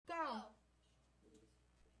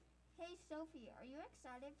Sophie, are you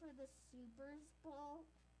excited for the Super Bowl?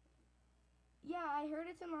 Yeah, I heard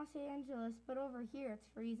it's in Los Angeles, but over here it's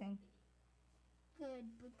freezing. Good,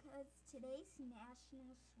 because today's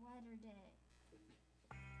National Sweater Day.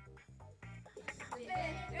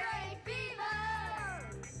 Fifth Grade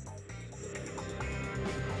Fever!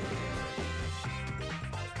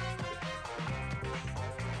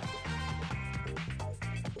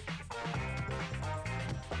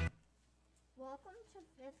 Welcome to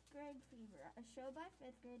Fifth Grade Fever, a show by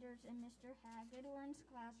fifth graders in Mr. Hagedorn's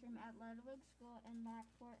classroom at Ludwig School in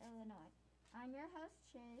Lockport, Illinois. I'm your host,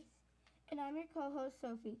 Chase. And I'm your co-host,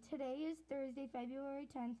 Sophie. Today is Thursday, February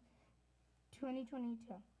 10th,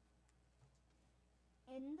 2022.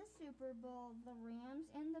 In the Super Bowl, the Rams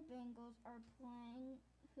and the Bengals are playing.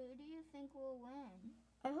 Who do you think will win?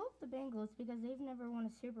 I hope the Bengals, because they've never won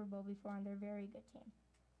a Super Bowl before and they're a very good team.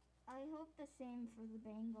 I hope the same for the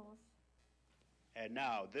Bengals. And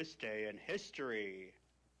now, this day in history.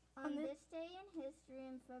 On this day in history,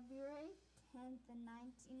 on February 10th, in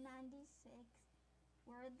 1996,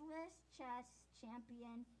 wordless chess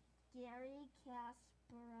champion Garry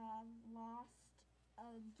Kasparov lost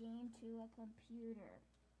a game to a computer.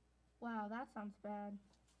 Wow, that sounds bad.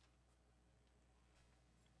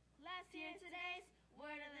 Let's hear today's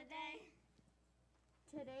word of the day.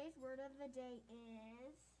 Today's word of the day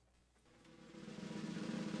is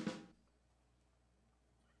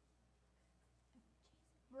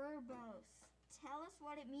verbose. Tell us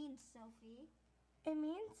what it means, Sophie. It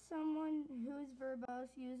means someone who's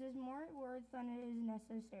verbose uses more words than it is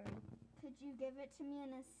necessary. Could you give it to me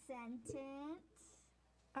in a sentence?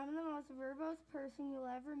 I'm the most verbose person you'll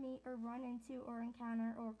ever meet or run into or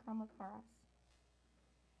encounter or come across.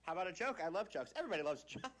 How about a joke? I love jokes. Everybody loves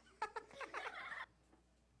jokes.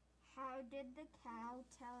 How did the cow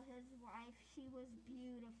tell his wife she was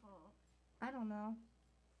beautiful? I don't know.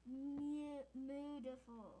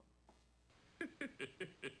 Beautiful.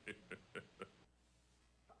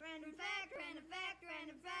 Random fact, random fact,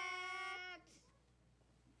 random fact.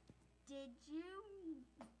 Did you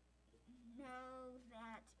know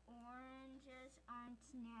that oranges aren't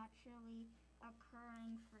naturally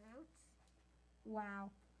occurring fruits? Wow.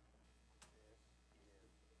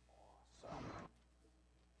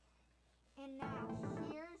 And now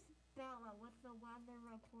here's Bella with the weather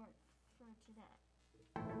report for today.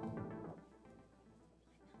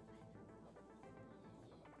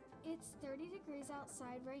 It's 30 degrees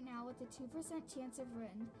outside right now with a 2% chance of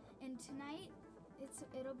wind. And tonight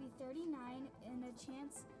it'll be 39 and a 59%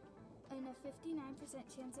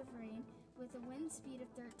 chance of rain with a wind speed of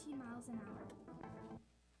 13 miles an hour.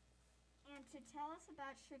 And to tell us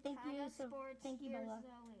about Chicago sports, Thank you, here's Bella.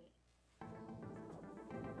 Zoe.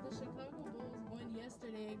 The Chicago Bulls won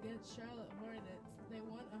yesterday against Charlotte Hornets. They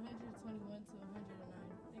won